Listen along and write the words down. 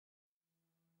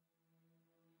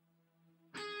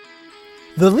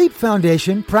The Leap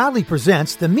Foundation proudly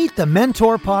presents the Meet the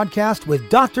Mentor podcast with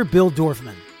Dr. Bill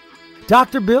Dorfman.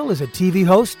 Dr. Bill is a TV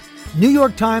host, New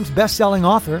York Times best-selling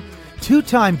author,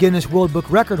 two-time Guinness World Book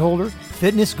record holder,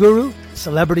 fitness guru,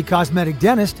 celebrity cosmetic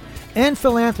dentist, and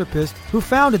philanthropist who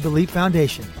founded the Leap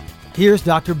Foundation. Here's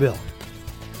Dr. Bill.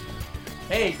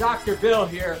 Hey, Dr. Bill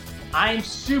here. I'm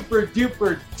super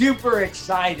duper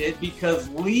excited because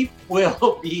Leap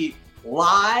will be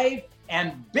live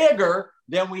and bigger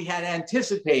than we had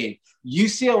anticipated.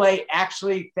 UCLA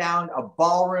actually found a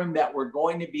ballroom that we're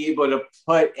going to be able to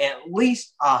put at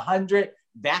least 100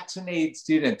 vaccinated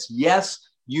students. Yes,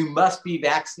 you must be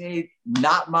vaccinated.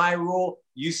 Not my rule,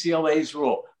 UCLA's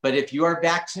rule. But if you are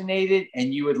vaccinated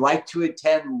and you would like to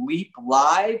attend Leap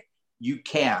Live, you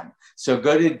can. So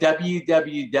go to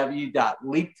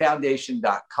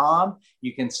www.leapfoundation.com.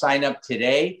 You can sign up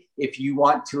today. If you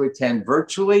want to attend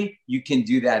virtually, you can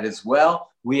do that as well.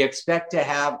 We expect to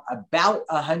have about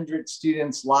 100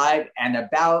 students live and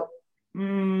about,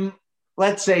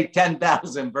 let's say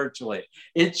 10,000 virtually.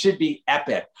 It should be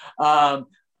epic.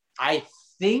 I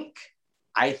think,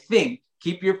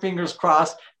 keep your fingers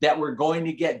crossed that we're going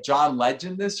to get John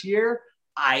Legend this year.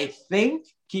 I think,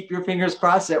 keep your fingers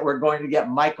crossed that we're going to get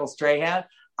Michael Strahan.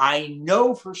 I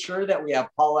know for sure that we have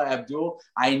Paula Abdul.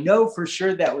 I know for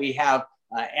sure that we have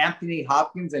Anthony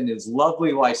Hopkins and his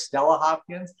lovely wife, Stella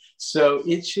Hopkins. So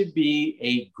it should be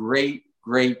a great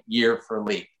year for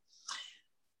Leap.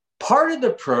 Part of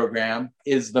the program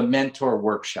is the mentor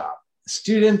workshop.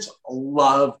 Students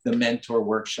love the mentor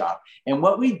workshop. And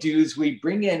what we do is we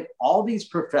bring in all these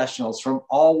professionals from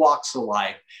all walks of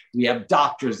life. We have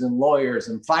doctors and lawyers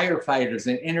and firefighters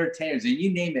and entertainers and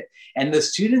you name it. And the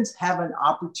students have an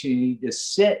opportunity to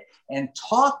sit and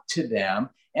talk to them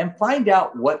and find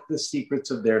out what the secrets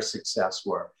of their success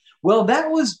were. Well, that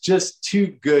was just too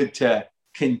good to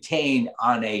contain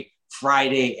on a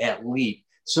Friday at Leap.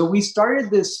 So we started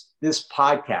this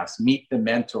podcast, Meet the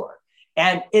Mentor,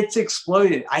 and it's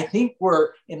exploded. I think we're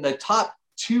in the top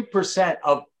 2%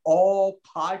 of all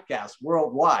podcasts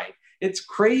worldwide. It's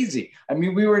crazy. I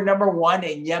mean, we were number 1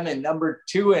 in Yemen, number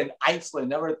 2 in Iceland,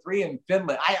 number 3 in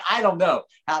Finland. I don't know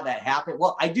how that happened.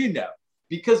 Well, I do know,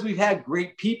 because we've had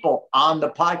great people on the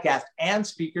podcast and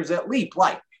speakers at Leap,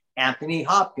 like Anthony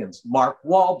Hopkins, Mark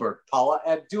Wahlberg, Paula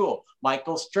Abdul,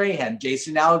 Michael Strahan,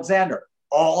 Jason Alexander,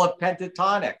 all of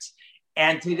Pentatonix.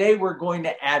 And today we're going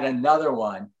to add another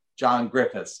one, John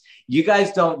Griffiths. You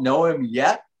guys don't know him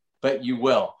yet, but you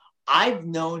will. I've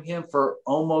known him for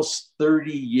almost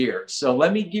 30 years. So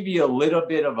let me give you a little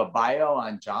bit of a bio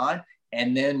on John,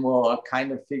 and then we'll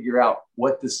kind of figure out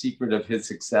what the secret of his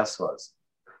success was.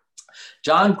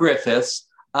 John Griffiths,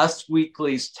 Us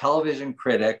Weekly's television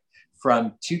critic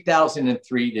from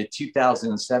 2003 to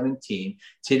 2017,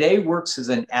 today works as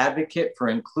an advocate for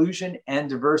inclusion and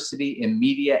diversity in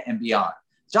media and beyond.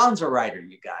 John's a writer,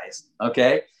 you guys,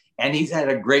 okay? And he's had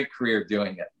a great career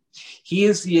doing it. He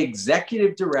is the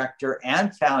executive director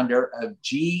and founder of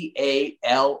GALECA,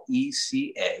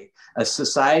 a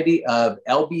society of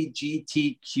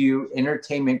LGBTQ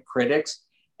entertainment critics,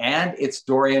 and its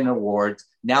Dorian Awards,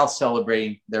 now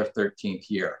celebrating their 13th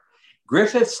year.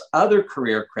 Griffith's other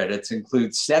career credits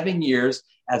include 7 years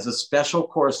as a special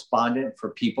correspondent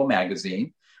for People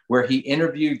magazine, where he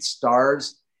interviewed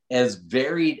stars as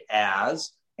varied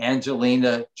as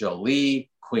Angelina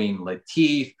Jolie, Queen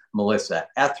Latifah, Melissa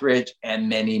Etheridge, and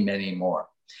many, many more.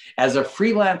 As a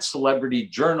freelance celebrity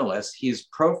journalist, he's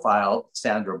profiled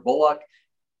Sandra Bullock,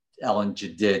 Ellen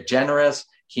DeGeneres,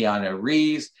 Keanu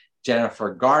Reeves,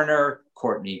 Jennifer Garner,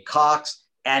 Courtney Cox,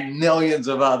 and millions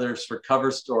of others for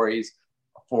cover stories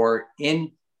for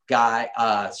TV Guide,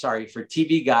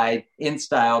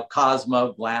 InStyle,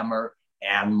 Cosmo, Glamour,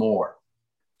 and more.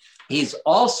 He's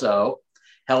also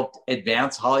helped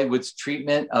advance Hollywood's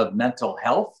treatment of mental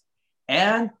health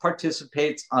and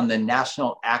participates on the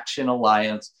National Action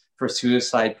Alliance for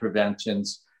Suicide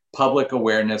Prevention's Public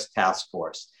Awareness Task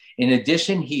Force. In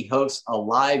addition, he hosts a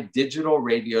live digital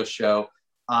radio show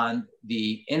on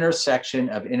the intersection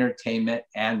of entertainment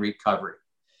and recovery.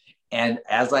 And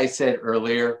as I said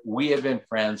earlier, we have been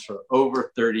friends for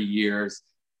over 30 years.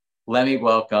 Let me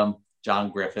welcome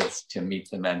John Griffiths to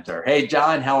Meet the Mentor. Hey,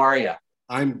 John, how are you?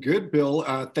 I'm good, Bill.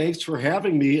 Thanks for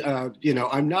having me.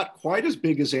 I'm not quite as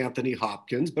big as Anthony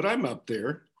Hopkins, but I'm up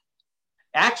there.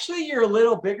 Actually, you're a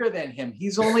little bigger than him.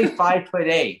 He's only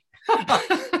 5'8".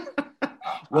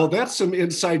 Well, that's some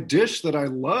inside dish that I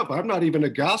love. I'm not even a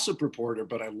gossip reporter,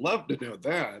 but I love to know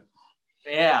that.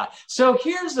 Yeah. So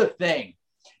here's the thing.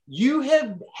 You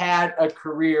have had a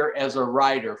career as a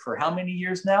writer for how many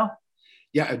years now?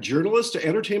 Yeah, a journalist, an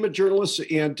entertainment journalist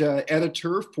and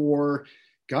editor for,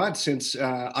 God, since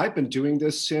I've been doing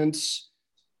this since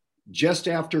just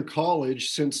after college,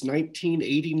 since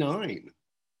 1989.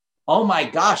 Oh my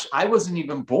gosh, I wasn't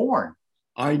even born.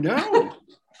 I know.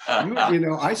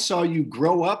 I saw you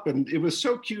grow up, and it was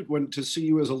so cute to see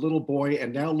you as a little boy.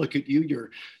 And now look at you.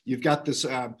 You've got this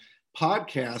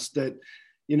podcast that,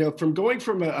 from going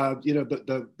from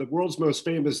the world's most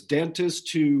famous dentist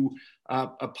to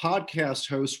a podcast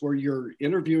host where you're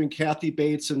interviewing Kathy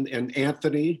Bates and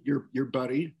Anthony, your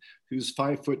buddy, who's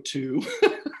 5'2".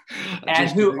 And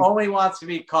who only wants to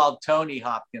be called Tony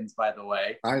Hopkins, by the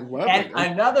way. I love it.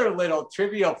 And another little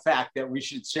trivial fact that we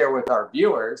should share with our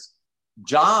viewers,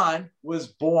 John was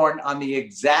born on the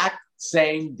exact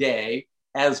same day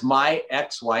as my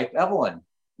ex-wife, Evelyn,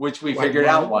 which we figured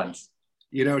out once.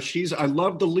 I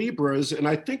love the Libras, and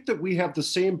I think that we have the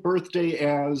same birthday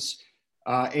as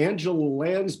Angela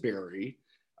Lansbury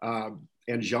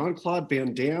and Jean-Claude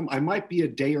Van Damme. I might be a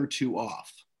day or two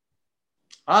off.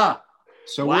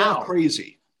 So wow. We're all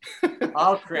crazy.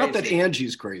 All crazy. Not that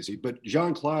Angie's crazy, but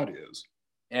Jean-Claude is.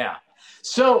 Yeah.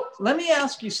 So let me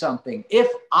ask you something.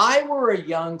 If I were a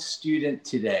young student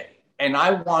today and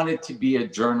I wanted to be a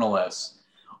journalist,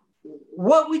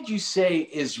 what would you say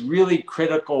is really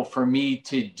critical for me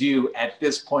to do at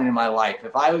this point in my life?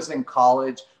 If I was in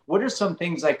college, what are some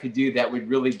things I could do that would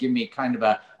really give me kind of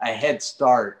a head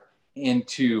start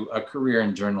into a career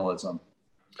in journalism?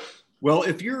 Well,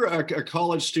 if you're a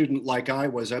college student like I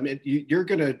was, I mean, you're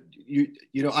going to,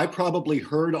 I probably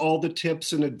heard all the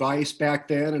tips and advice back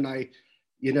then. And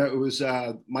it was,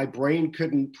 my brain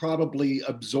couldn't probably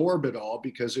absorb it all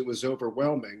because it was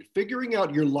overwhelming. Figuring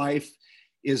out your life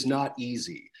is not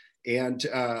easy. And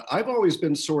I've always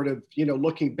been sort of,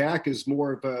 looking back as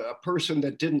more of a person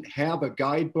that didn't have a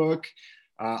guidebook.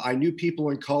 I knew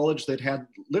people in college that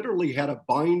literally had a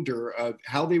binder of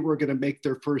how they were going to make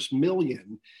their first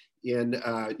million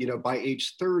by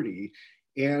age 30.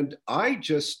 And I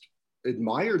just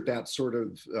admired that sort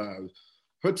of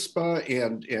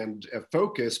chutzpah and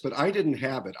focus, but I didn't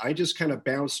have it. I just kind of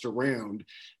bounced around,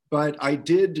 but I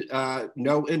did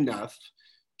know enough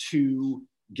to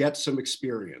get some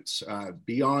experience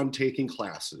beyond taking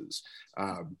classes.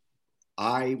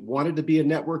 I wanted to be a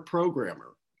network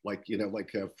programmer, like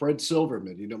Fred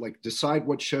Silverman, decide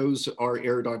what shows are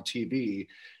aired on TV.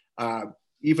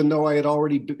 Even though I had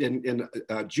already been in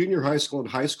junior high school and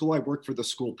high school, I worked for the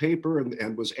school paper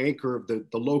and was anchor of the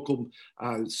local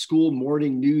school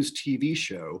morning news TV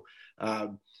show.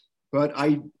 But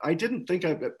I didn't think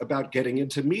about getting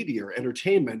into media or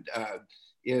entertainment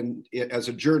as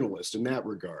a journalist in that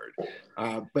regard.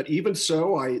 But even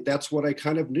so, that's what I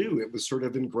kind of knew. It was sort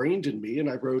of ingrained in me. And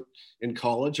I wrote in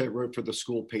college, I wrote for the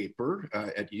school paper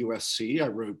at USC. I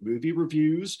wrote movie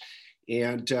reviews.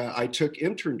 And I took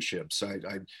internships.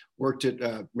 I worked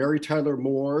at Mary Tyler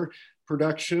Moore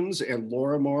Productions and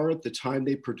Lorimar. At the time,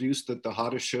 they produced the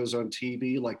hottest shows on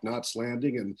TV, like Knots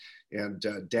Landing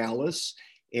and Dallas.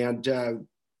 And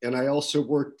I also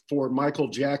worked for Michael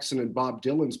Jackson and Bob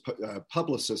Dylan's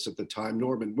publicist at the time,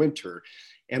 Norman Winter.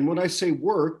 And when I say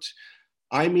worked,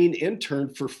 I mean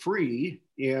interned for free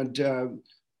and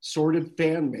sorted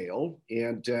fan mail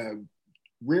and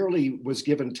rarely was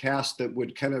given tasks that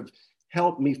would kind of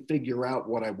help me figure out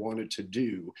what I wanted to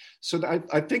do. So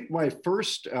I think my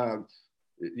first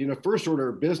order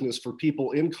of business for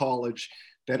people in college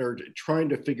that are trying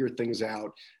to figure things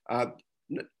out,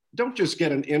 don't just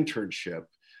get an internship.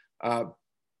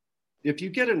 If you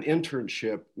get an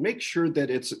internship, make sure that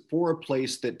it's for a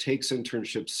place that takes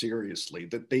internships seriously,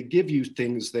 that they give you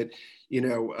things that,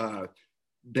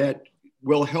 that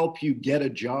will help you get a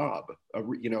job,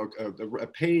 a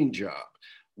paying job,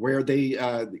 where they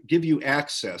give you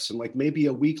access and like maybe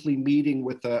a weekly meeting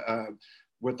with a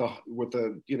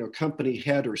company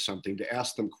head or something to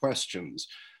ask them questions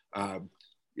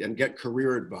and get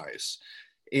career advice.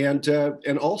 And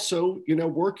also,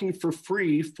 working for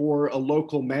free for a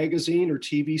local magazine or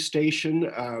TV station,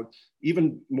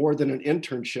 even more than an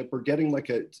internship, or getting like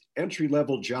an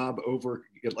entry-level job over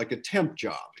like a temp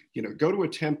job. Go to a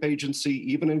temp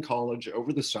agency, even in college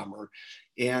over the summer,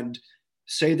 and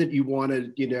say that you want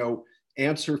to,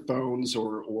 answer phones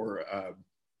or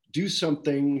do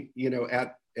something,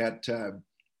 at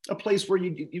a place where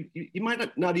you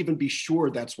might not even be sure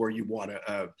that's where you want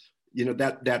to.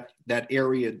 That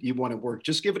area you want to work.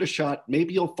 Just give it a shot.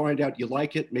 Maybe you'll find out you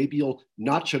like it. Maybe you'll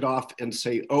notch it off and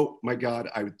say, oh my God,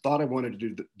 I thought I wanted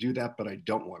to do that, but I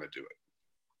don't want to do it.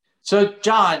 So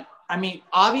John, I mean,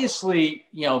 obviously,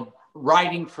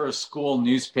 writing for a school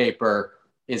newspaper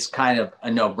is kind of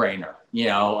a no-brainer.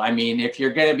 I mean, if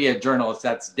you're going to be a journalist,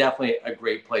 that's definitely a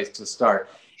great place to start.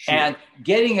 Sure. And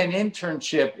getting an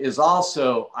internship is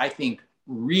also, I think,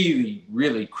 really,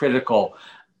 really critical.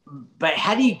 But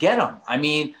how do you get them? I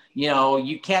mean,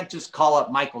 you can't just call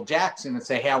up Michael Jackson and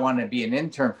say, hey, I want to be an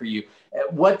intern for you.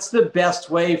 What's the best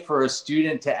way for a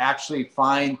student to actually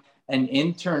find an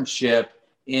internship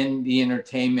in the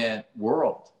entertainment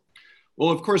world?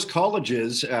 Well, of course,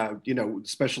 colleges,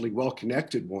 especially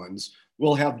well-connected ones,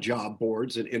 will have job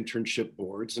boards and internship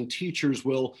boards, and teachers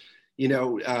will,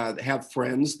 have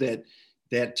friends that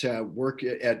work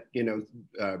at,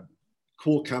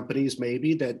 cool companies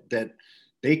maybe that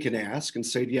they can ask and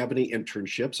say, do you have any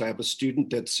internships? I have a student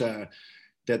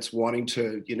that's wanting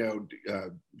to,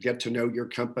 get to know your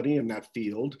company in that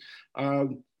field.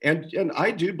 And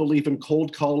I do believe in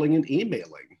cold calling and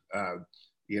emailing,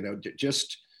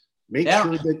 just make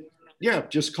sure that,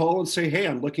 just call and say, hey,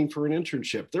 I'm looking for an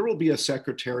internship. There will be a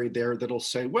secretary there that'll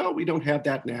say, well, we don't have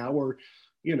that now, or,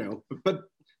 but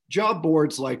job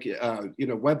boards like,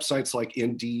 websites like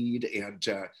Indeed and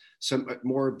some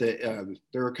more of the,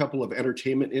 there are a couple of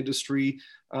entertainment industry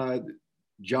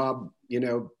job,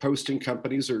 posting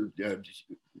companies, or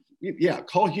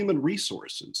call human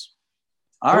resources.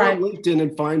 All right. Go on LinkedIn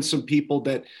and find some people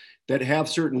that have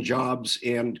certain jobs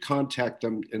and contact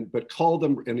them, but call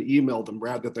them and email them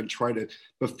rather than try to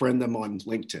befriend them on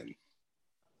LinkedIn.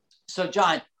 So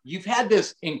John, you've had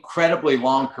this incredibly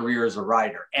long career as a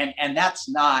writer, and that's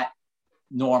not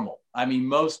normal. I mean,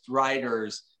 most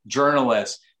writers,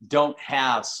 journalists don't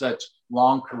have such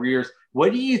long careers.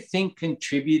 What do you think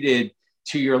contributed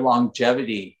to your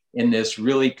longevity in this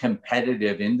really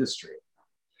competitive industry?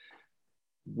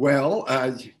 Well,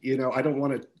 I don't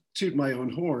want to toot my own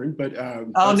horn, but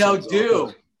oh no,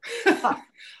 do.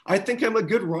 I think I'm a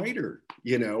good writer,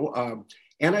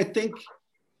 and I think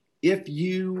if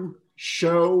you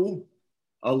show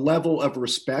a level of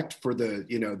respect for the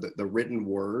written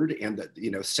word and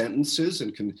the sentences,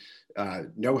 and can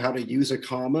know how to use a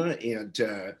comma and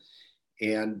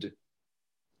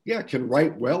can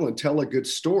write well and tell a good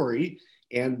story,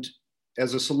 and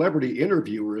as a celebrity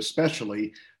interviewer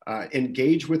especially,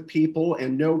 engage with people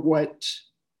and know what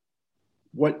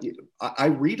I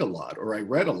read a lot, or I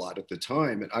read a lot at the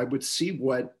time, and I would see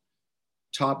what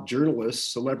top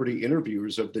journalists, celebrity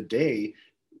interviewers of the day,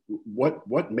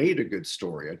 what made a good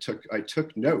story. I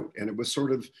took note, and it was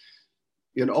sort of,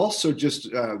 and also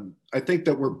just I think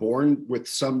that we're born with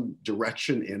some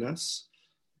direction in us,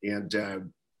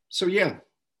 and so yeah,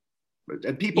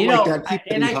 and people like that keep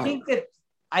and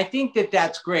I think that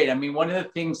that's great. I mean, one of the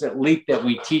things at Leap that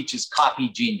we teach is copy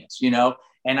genius,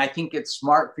 and I think it's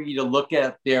smart for you to look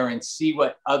out there and see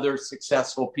what other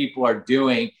successful people are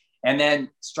doing and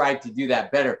then strive to do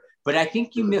that better. But I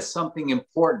think you missed something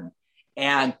important.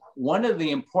 And one of the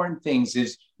important things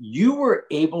is you were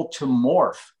able to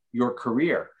morph your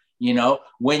career.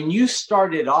 When you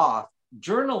started off,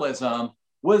 journalism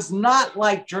was not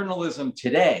like journalism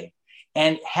today.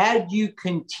 And had you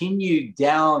continued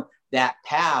down that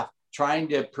path, trying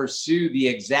to pursue the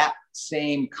exact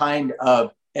same kind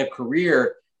of a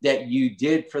career that you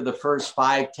did for the first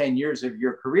 5-10 years of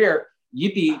your career,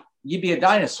 you'd be a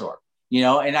dinosaur,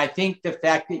 and I think the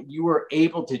fact that you were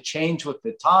able to change with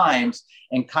the times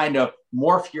and kind of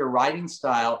morph your writing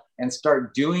style and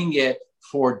start doing it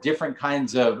for different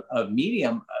kinds of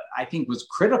medium, I think was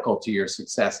critical to your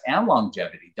success and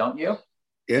longevity, don't you?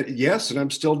 Yes, and I'm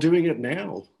still doing it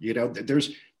now.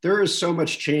 There is so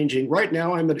much changing right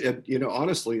now. I'm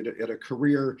honestly at a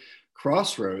career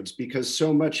crossroads because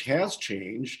so much has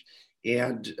changed,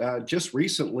 and just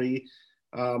recently,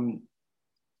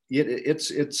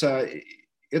 it's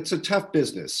a tough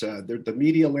business. The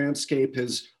media landscape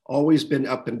has always been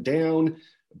up and down,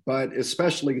 but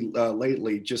especially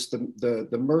lately, just the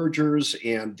mergers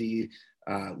and the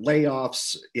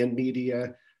layoffs in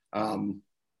media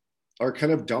are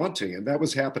kind of daunting, and that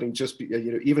was happening just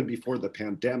even before the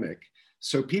pandemic.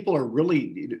 So people are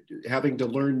really having to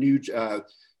learn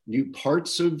new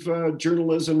parts of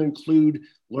journalism, include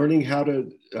learning how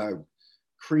to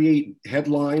create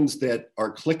headlines that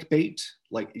are clickbait,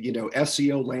 like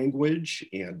SEO language,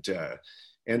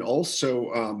 and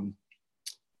also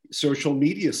social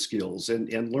media skills,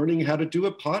 and learning how to do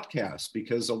a podcast,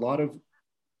 because a lot of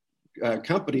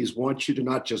companies want you to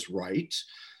not just write,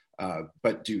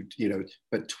 but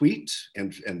tweet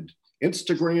and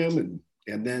Instagram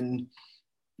and then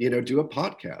do a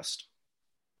podcast.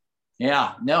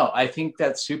 Yeah, no, I think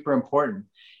that's super important.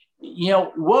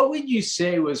 What would you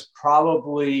say was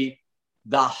probably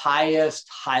the highest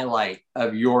highlight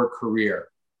of your career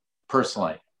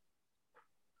personally?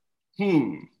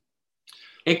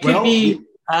 It could be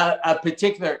a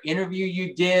particular interview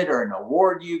you did, or an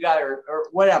award you got, or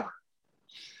whatever.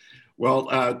 Well,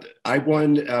 I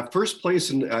won first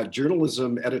place in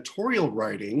journalism editorial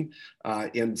writing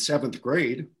in eighth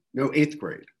grade.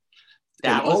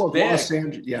 That In was all of big. Los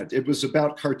Angeles. Yeah, it was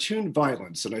about cartoon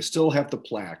violence, and I still have the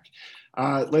plaque.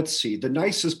 Let's see, the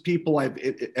nicest people I've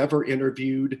ever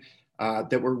interviewed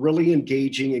that were really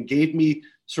engaging and gave me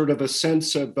sort of a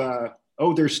sense of,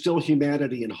 there's still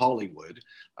humanity in Hollywood.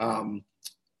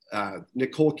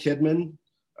 Nicole Kidman,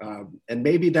 and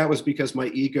maybe that was because my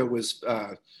ego was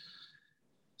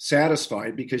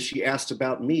satisfied because she asked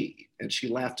about me and she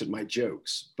laughed at my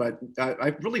jokes. But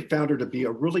I really found her to be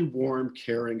a really warm,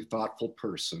 caring, thoughtful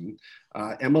person.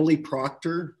 Emily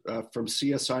Proctor from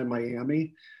CSI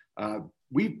Miami,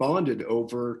 we bonded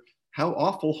over how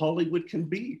awful Hollywood can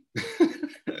be.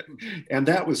 And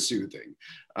that was soothing.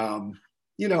 I've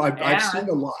seen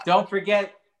a lot. Don't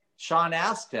forget Sean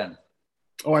Astin.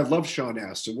 Oh, I love Sean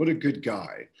Astin. What a good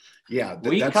guy. Yeah.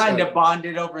 We kind of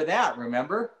bonded over that,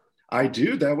 remember? I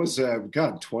do. That was,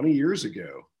 20 years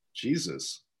ago.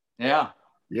 Jesus. Yeah.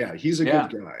 Yeah, he's a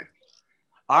good guy.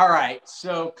 All right.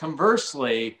 So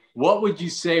conversely, what would you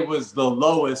say was the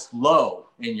lowest low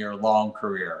in your long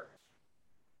career?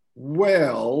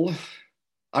 Well,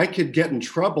 I could get in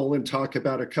trouble and talk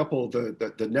about a couple of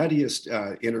the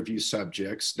nuttiest interview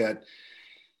subjects that,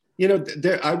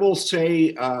 I will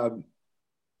say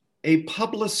a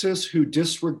publicist who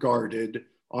disregarded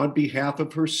on behalf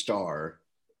of her star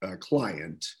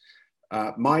client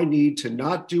my need to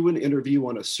not do an interview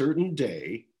on a certain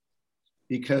day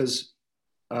because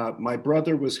my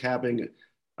brother was having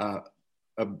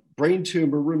a brain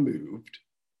tumor removed,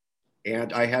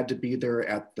 and I had to be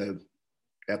there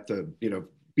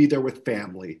be there with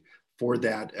family for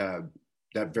that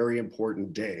very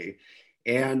important day.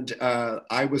 And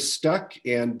I was stuck,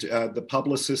 and the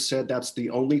publicist said that's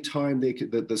the only time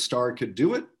the star could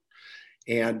do it.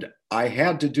 And I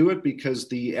had to do it because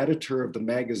the editor of the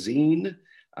magazine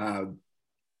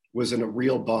was in a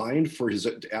real bind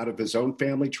out of his own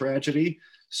family tragedy.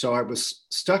 So I was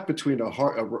stuck between a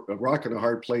rock and a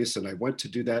hard place, and I went to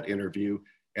do that interview.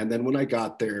 And then when I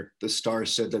got there, the star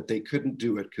said that they couldn't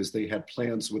do it because they had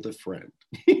plans with a friend.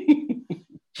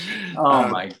 Oh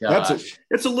my gosh.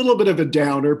 It's a little bit of a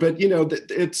downer, but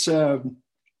it's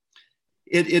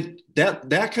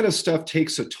that kind of stuff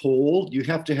takes a toll. You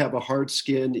have to have a hard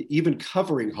skin, even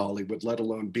covering Hollywood, let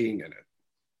alone being in it.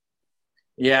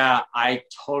 Yeah, I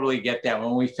totally get that.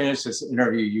 When we finish this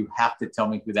interview, you have to tell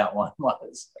me who that one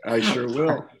was. I sure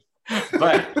will.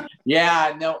 But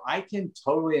yeah, no, I can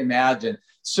totally imagine.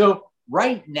 So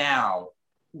right now,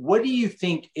 what do you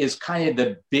think is kind of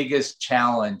the biggest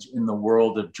challenge in the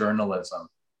world of journalism?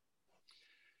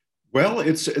 Well,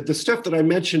 it's the stuff that I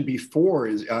mentioned before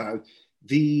is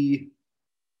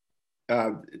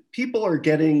people are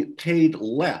getting paid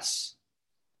less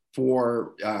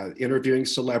for interviewing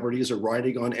celebrities or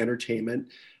writing on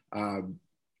entertainment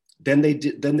than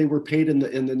they were paid in the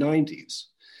 90s.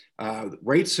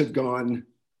 Rates have gone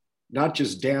not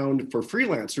just down for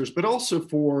freelancers, but also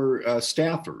for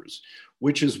staffers,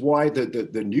 which is why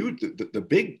the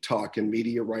big talk in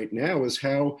media right now is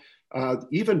how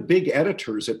even big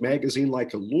editors at magazine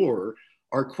like Allure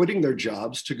are quitting their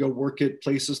jobs to go work at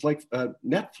places like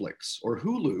Netflix or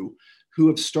Hulu, who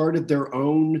have started their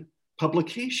own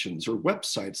publications or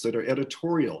websites that are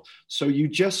editorial. So you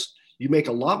make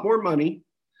a lot more money,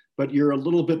 but you're a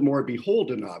little bit more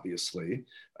beholden, obviously,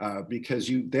 because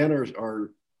you then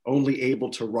are only able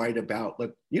to write about,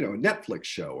 a Netflix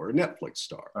show or a Netflix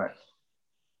star. Right.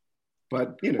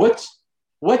 But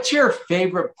what's your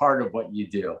favorite part of what you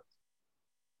do?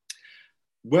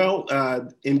 Well,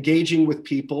 engaging with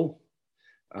people.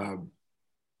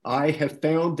 I have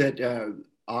found that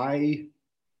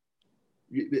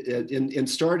in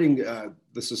starting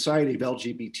the Society of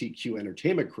LGBTQ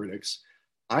Entertainment Critics,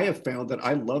 I have found that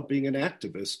I love being an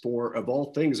activist for, of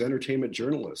all things, entertainment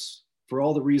journalists, for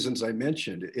all the reasons I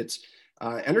mentioned. It's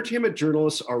entertainment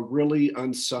journalists are really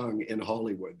unsung in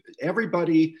Hollywood.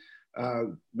 Everybody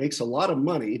makes a lot of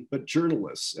money, but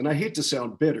journalists, and I hate to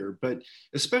sound bitter, but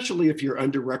especially if you're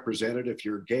underrepresented, if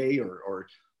you're gay or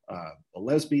a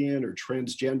lesbian or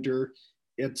transgender,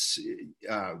 it's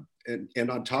and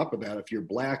on top of that, if you're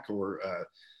Black or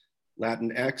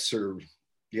Latinx or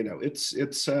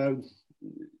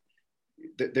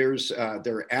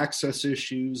there are access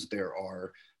issues, there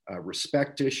are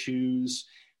respect issues.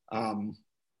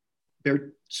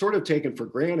 They're sort of taken for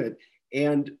granted.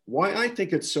 And why I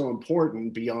think it's so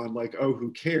important beyond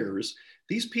who cares?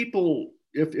 These people,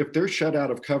 if they're shut out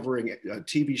of covering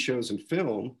TV shows and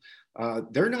film,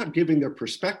 they're not giving their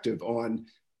perspective on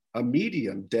a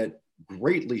medium that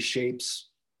greatly shapes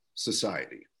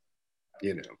society,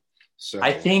 So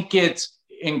I think it's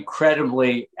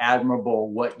incredibly admirable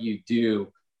what you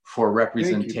do for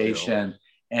representation.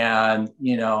 And,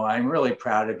 I'm really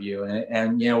proud of you.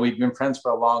 And, we've been friends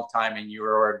for a long time, and you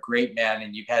are a great man,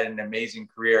 and you've had an amazing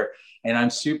career. And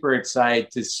I'm super excited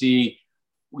to see,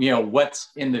 what's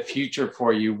in the future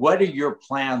for you. What are your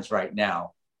plans right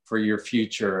now for your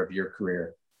future of your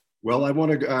career? Well, I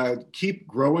want to keep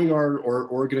growing our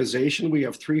organization. We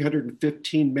have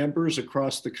 315 members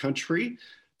across the country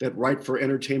that write for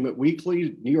Entertainment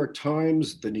Weekly, New York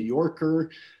Times, The New Yorker,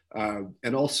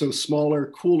 and also smaller,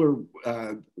 cooler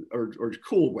or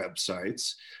cool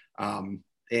websites.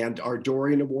 And our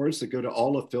Dorian Awards that go to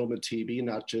all of film and TV,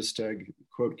 not just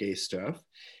quote gay stuff.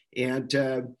 And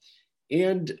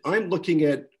I'm looking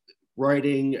at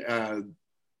writing a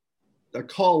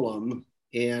column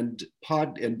and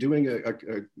doing a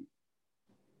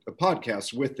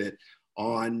podcast with it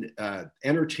on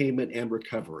entertainment and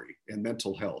recovery and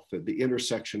mental health, the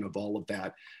intersection of all of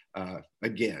that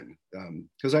again,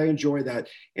 because I enjoy that.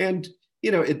 And,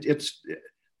 it's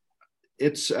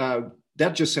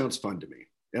that just sounds fun to me.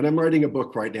 And I'm writing a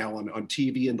book right now on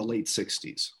TV in the late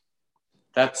 60s.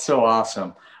 That's so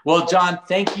awesome. Well, John,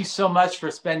 thank you so much for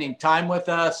spending time with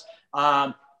us.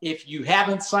 If you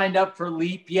haven't signed up for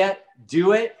LEAP yet,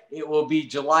 do it. It will be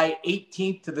July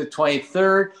 18th to the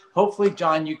 23rd. Hopefully,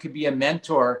 John, you could be a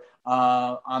mentor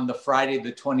on the Friday,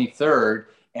 the 23rd,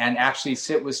 and actually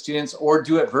sit with students, or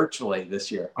do it virtually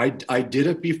this year. I did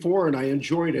it before and I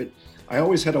enjoyed it. I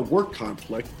always had a work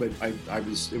conflict, but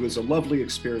it was a lovely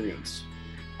experience.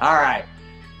 All right.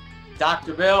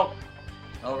 Dr. Bill,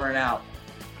 over and out.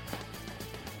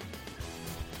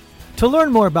 To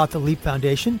learn more about the LEAP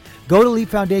Foundation, go to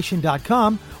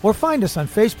leapfoundation.com or find us on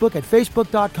Facebook at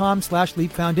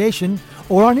facebook.com/LEAP Foundation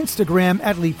or on Instagram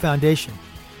at LEAP Foundation.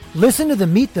 Listen to the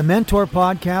Meet the Mentor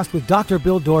podcast with Dr.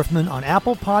 Bill Dorfman on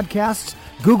Apple Podcasts,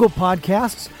 Google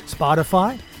Podcasts,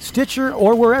 Spotify, Stitcher,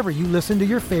 or wherever you listen to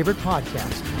your favorite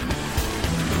podcast.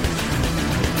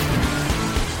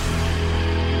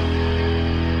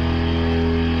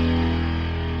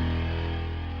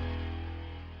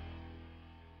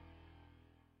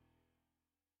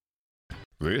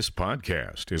 This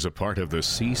podcast is a part of the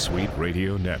C-Suite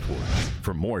Radio Network.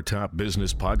 For more top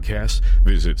business podcasts,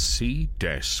 visit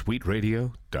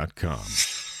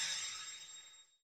c-suiteradio.com.